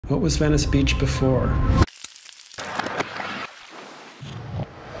What was Venice Beach before?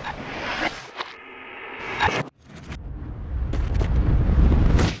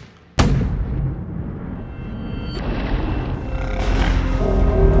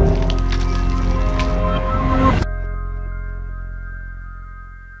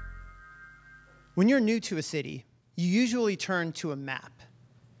 When you're new to a city, you usually turn to a map.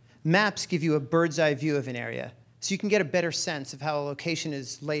 Maps give you a bird's eye view of an area, so you can get a better sense of how a location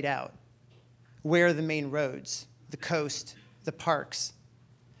is laid out. Where are the main roads, the coast, the parks?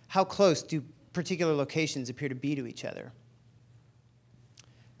 How close do particular locations appear to be to each other?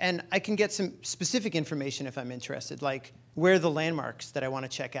 And I can get some specific information if I'm interested, like where are the landmarks that I want to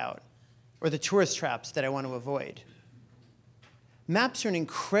check out, or the tourist traps that I want to avoid. Maps are an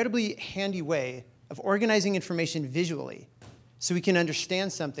incredibly handy way of organizing information visually so we can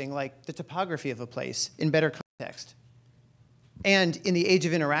understand something like the topography of a place in better context. And in the age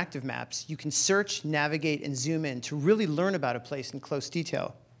of interactive maps, you can search, navigate, and zoom in to really learn about a place in close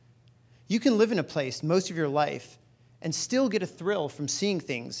detail. You can live in a place most of your life and still get a thrill from seeing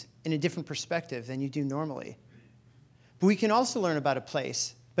things in a different perspective than you do normally. But we can also learn about a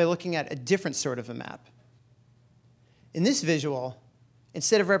place by looking at a different sort of a map. In this visual,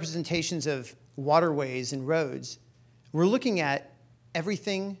 instead of representations of waterways and roads, we're looking at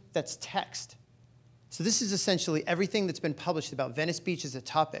everything that's text. So this is essentially everything that's been published about Venice Beach as a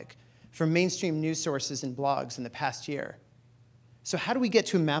topic from mainstream news sources and blogs in the past year. So how do we get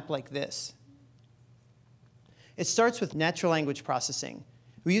to a map like this? It starts with natural language processing.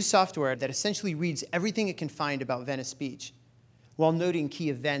 We use software that essentially reads everything it can find about Venice Beach while noting key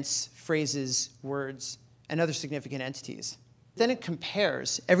events, phrases, words, and other significant entities. Then it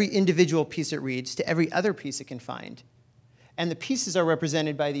compares every individual piece it reads to every other piece it can find. And the pieces are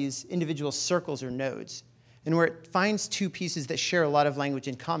represented by these individual circles or nodes. And where it finds two pieces that share a lot of language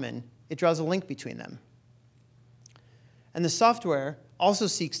in common, it draws a link between them. And the software also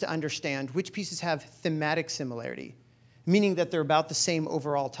seeks to understand which pieces have thematic similarity, meaning that they're about the same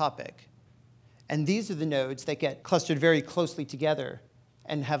overall topic. And these are the nodes that get clustered very closely together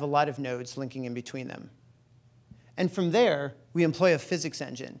and have a lot of nodes linking in between them. And from there, we employ a physics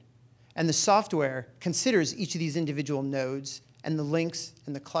engine. And the software considers each of these individual nodes and the links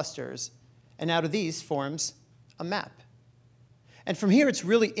and the clusters. And out of these forms a map. And from here, it's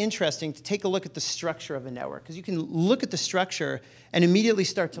really interesting to take a look at the structure of a network, because you can look at the structure and immediately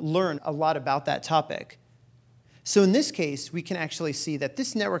start to learn a lot about that topic. So in this case, we can actually see that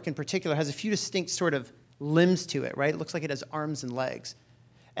this network in particular has a few distinct sort of limbs to it, right? It looks like it has arms and legs.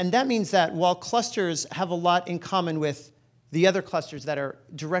 And that means that while clusters have a lot in common with the other clusters that are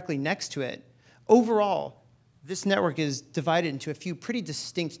directly next to it, overall, this network is divided into a few pretty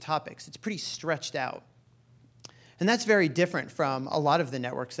distinct topics. It's pretty stretched out. And that's very different from a lot of the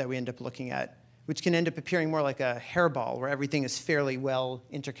networks that we end up looking at, which can end up appearing more like a hairball where everything is fairly well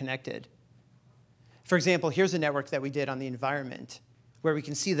interconnected. For example, here's a network that we did on the environment, where we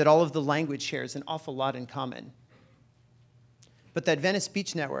can see that all of the language shares an awful lot in common. But that Venice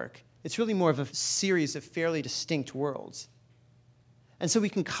Beach network, it's really more of a series of fairly distinct worlds. And so we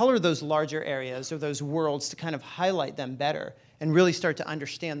can color those larger areas or those worlds to kind of highlight them better and really start to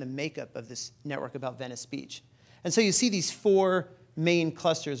understand the makeup of this network about Venice Beach. And so you see these four main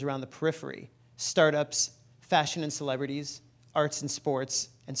clusters around the periphery: startups, fashion and celebrities, arts and sports,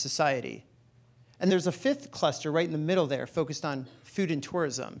 and society. And there's a fifth cluster right in the middle there focused on food and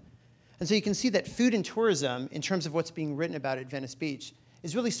tourism. And so you can see that food and tourism, in terms of what's being written about at Venice Beach,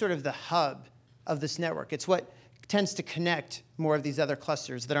 is really sort of the hub of this network. It's what tends to connect more of these other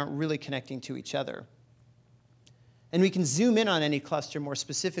clusters that aren't really connecting to each other. And we can zoom in on any cluster more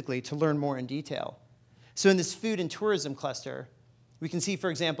specifically to learn more in detail. So in this food and tourism cluster, we can see, for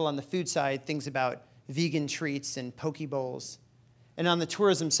example, on the food side, things about vegan treats and poke bowls. And on the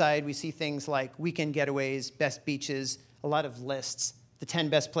tourism side, we see things like weekend getaways, best beaches, a lot of lists, the 10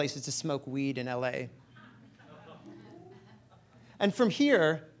 best places to smoke weed in LA. And from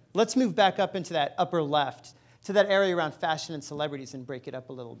here, let's move back up into that upper left to that area around fashion and celebrities and break it up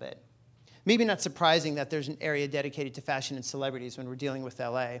a little bit. Maybe not surprising that there's an area dedicated to fashion and celebrities when we're dealing with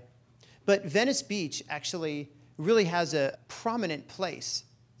LA. But Venice Beach actually really has a prominent place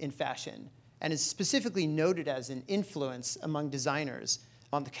in fashion and is specifically noted as an influence among designers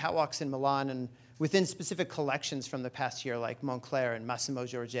on the catwalks in Milan and within specific collections from the past year like Moncler and Massimo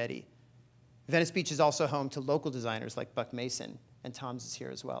Giorgetti. Venice Beach is also home to local designers like Buck Mason, and Tom's is here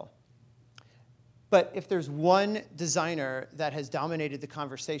as well. But if there's one designer that has dominated the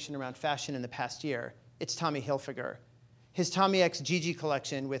conversation around fashion in the past year, it's Tommy Hilfiger. His Tommy X Gigi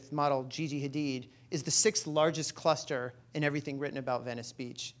collection with model Gigi Hadid is the 6th largest cluster in everything written about Venice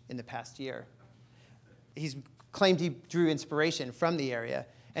Beach in the past year. He's claimed he drew inspiration from the area,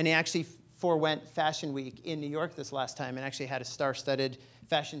 and he actually forewent Fashion Week in New York this last time and actually had a star-studded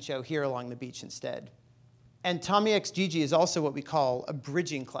fashion show here along the beach instead. And Tommy X Gigi is also what we call a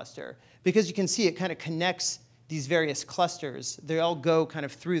bridging cluster, because you can see it kind of connects these various clusters. They all go kind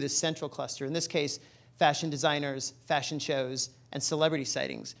of through this central cluster. In this case, fashion designers, fashion shows, and celebrity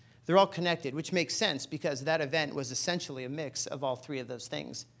sightings. They're all connected, which makes sense because that event was essentially a mix of all 3 of those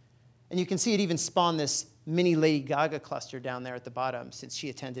things. And you can see it even spawned this mini Lady Gaga cluster down there at the bottom, since she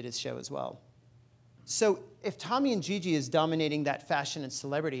attended his show as well. So if Tommy and Gigi is dominating that fashion and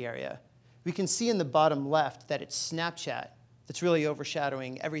celebrity area, we can see in the bottom left that it's Snapchat that's really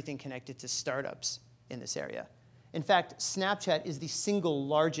overshadowing everything connected to startups in this area. In fact, Snapchat is the single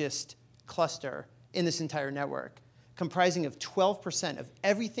largest cluster in this entire network, comprising of 12% of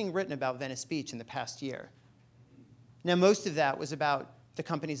everything written about Venice Beach in the past year. Now, most of that was about the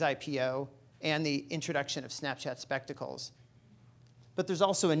company's IPO and the introduction of Snapchat Spectacles. But there's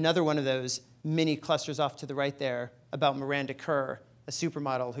also another one of those mini clusters off to the right there about Miranda Kerr, a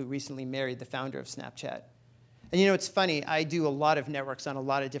supermodel who recently married the founder of Snapchat. And you know, it's funny, I do a lot of networks on a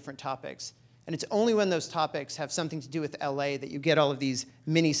lot of different topics. And it's only when those topics have something to do with LA that you get all of these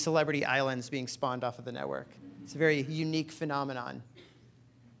mini celebrity islands being spawned off of the network. It's a very unique phenomenon.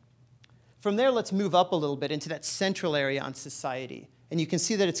 From there, let's move up a little bit into that central area on society. And you can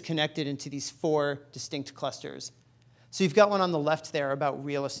see that it's connected into these 4 distinct clusters. So you've got one on the left there about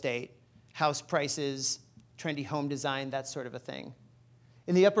real estate, house prices, trendy home design, that sort of a thing.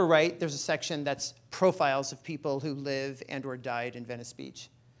 In the upper right, there's a section that's profiles of people who live and or died in Venice Beach.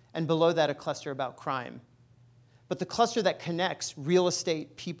 And below that, a cluster about crime. But the cluster that connects real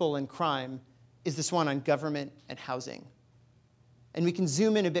estate, people, and crime is this one on government and housing. And we can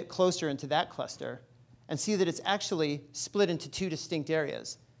zoom in a bit closer into that cluster and see that it's actually split into 2 distinct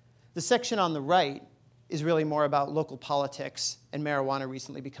areas. The section on the right is really more about local politics and marijuana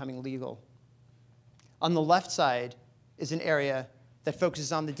recently becoming legal. On the left side is an area that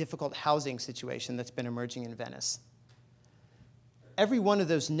focuses on the difficult housing situation that's been emerging in Venice. Every one of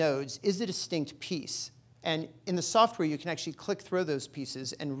those nodes is a distinct piece. And in the software, you can actually click through those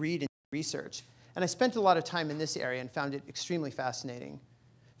pieces and read and research. And I spent a lot of time in this area and found it extremely fascinating.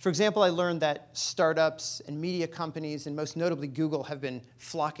 For example, I learned that startups and media companies, and most notably Google, have been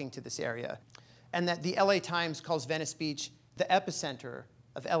flocking to this area. And that the LA Times calls Venice Beach the epicenter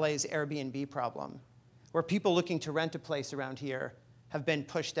of LA's Airbnb problem, where people looking to rent a place around here have been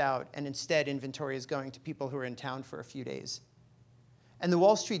pushed out, and instead inventory is going to people who are in town for a few days. And the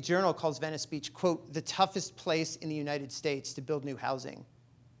Wall Street Journal calls Venice Beach, quote, the toughest place in the United States to build new housing.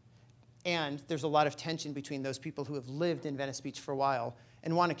 And there's a lot of tension between those people who have lived in Venice Beach for a while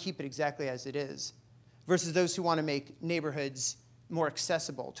and want to keep it exactly as it is, versus those who want to make neighborhoods more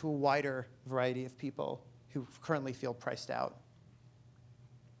accessible to a wider variety of people who currently feel priced out.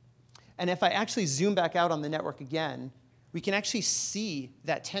 And if I actually zoom back out on the network again, we can actually see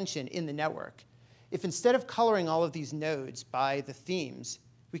that tension in the network. If instead of coloring all of these nodes by the themes,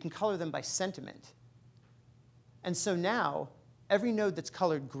 we can color them by sentiment. And so now, every node that's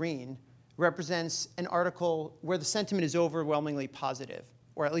colored green represents an article where the sentiment is overwhelmingly positive,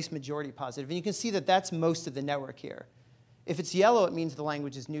 or at least majority positive. And you can see that that's most of the network here. If it's yellow, it means the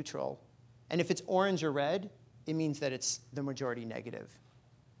language is neutral. And if it's orange or red, it means that it's the majority negative.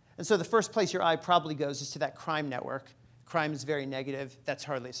 And so the first place your eye probably goes is to that crime network. Crime is very negative. That's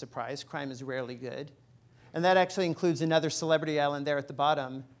hardly a surprise. Crime is rarely good. And that actually includes another celebrity island there at the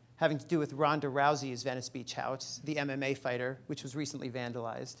bottom, having to do with Ronda Rousey's Venice Beach house, the MMA fighter, which was recently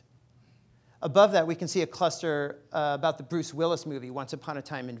vandalized. Above that, we can see a cluster about the Bruce Willis movie, Once Upon a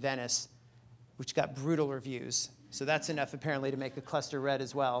Time in Venice, which got brutal reviews. So that's enough, apparently, to make a cluster red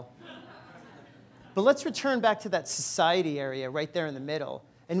as well. But let's return back to that society area right there in the middle.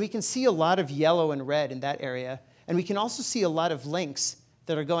 And we can see a lot of yellow and red in that area. And we can also see a lot of links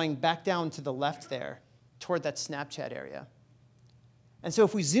that are going back down to the left there, toward that Snapchat area. And so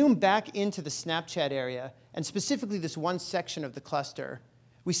if we zoom back into the Snapchat area, and specifically this one section of the cluster,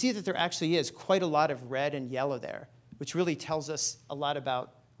 we see that there actually is quite a lot of red and yellow there, which really tells us a lot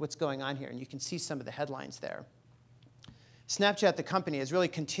about what's going on here. And you can see some of the headlines there. Snapchat, the company, has really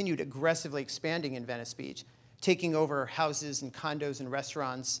continued aggressively expanding in Venice Beach, taking over houses and condos and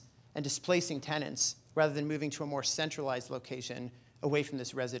restaurants and displacing tenants rather than moving to a more centralized location away from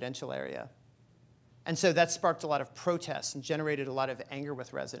this residential area. And so that sparked a lot of protests and generated a lot of anger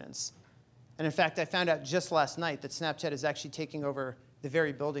with residents. And in fact, I found out just last night that Snapchat is actually taking over the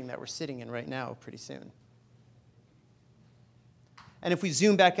very building that we're sitting in right now pretty soon. And if we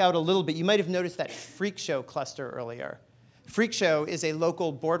zoom back out a little bit, you might have noticed that Freak Show cluster earlier. Freak Show is a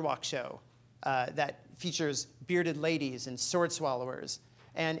local boardwalk show that features bearded ladies and sword swallowers.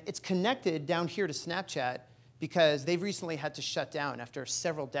 And it's connected down here to Snapchat because they've recently had to shut down after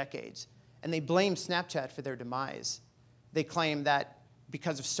several decades. And they blame Snapchat for their demise. They claim that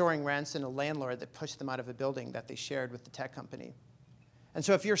because of soaring rents and a landlord that pushed them out of a building that they shared with the tech company. And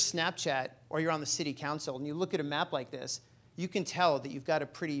so if you're Snapchat or you're on the city council and you look at a map like this, you can tell that you've got a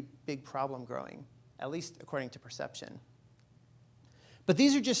pretty big problem growing, at least according to perception. But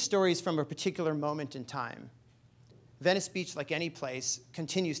these are just stories from a particular moment in time. Venice Beach, like any place,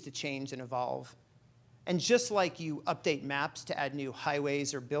 continues to change and evolve. And just like you update maps to add new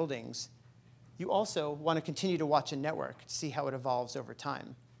highways or buildings, you also want to continue to watch a network to see how it evolves over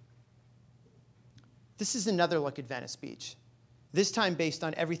time. This is another look at Venice Beach, this time based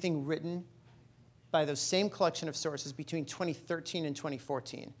on everything written by those same collection of sources between 2013 and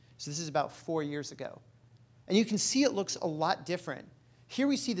 2014. So this is about 4 years ago. And you can see it looks a lot different. Here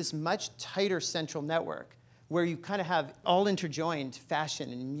we see this much tighter central network where you kind of have all interjoined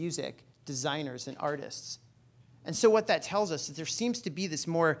fashion and music, designers and artists. And so what that tells us is there seems to be this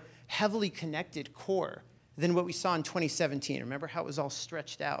more heavily connected core than what we saw in 2017. Remember how it was all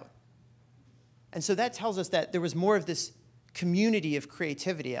stretched out? And so that tells us that there was more of this community of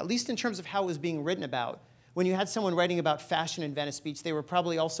creativity, at least in terms of how it was being written about. When you had someone writing about fashion in Venice Beach, they were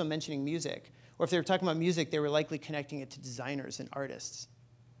probably also mentioning music. Or if they were talking about music, they were likely connecting it to designers and artists.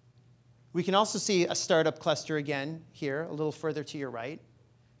 We can also see a startup cluster again here, a little further to your right.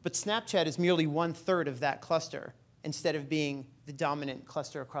 But Snapchat is merely 1/3 of that cluster, instead of being the dominant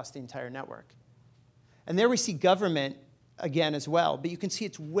cluster across the entire network. And there we see government again as well, but you can see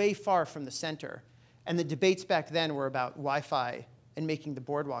it's way far from the center. And the debates back then were about Wi-Fi and making the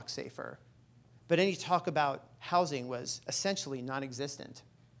boardwalk safer. But any talk about housing was essentially non-existent.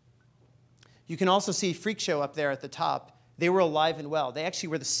 You can also see Freak Show up there at the top. They were alive and well. They actually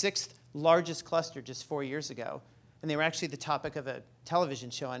were the 6th largest cluster just 4 years ago. And they were actually the topic of a television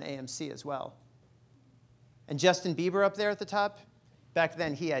show on AMC as well. And Justin Bieber up there at the top, back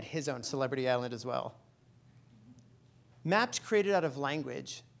then he had his own Celebrity Island as well. Maps created out of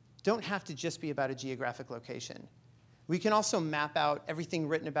language don't have to just be about a geographic location. We can also map out everything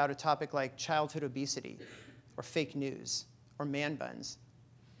written about a topic like childhood obesity, or fake news, or man buns.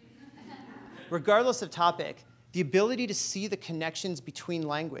 Regardless of topic, the ability to see the connections between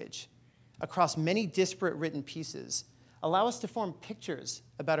language across many disparate written pieces allow us to form pictures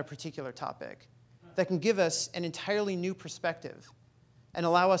about a particular topic that can give us an entirely new perspective and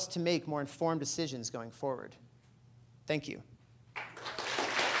allow us to make more informed decisions going forward. Thank you.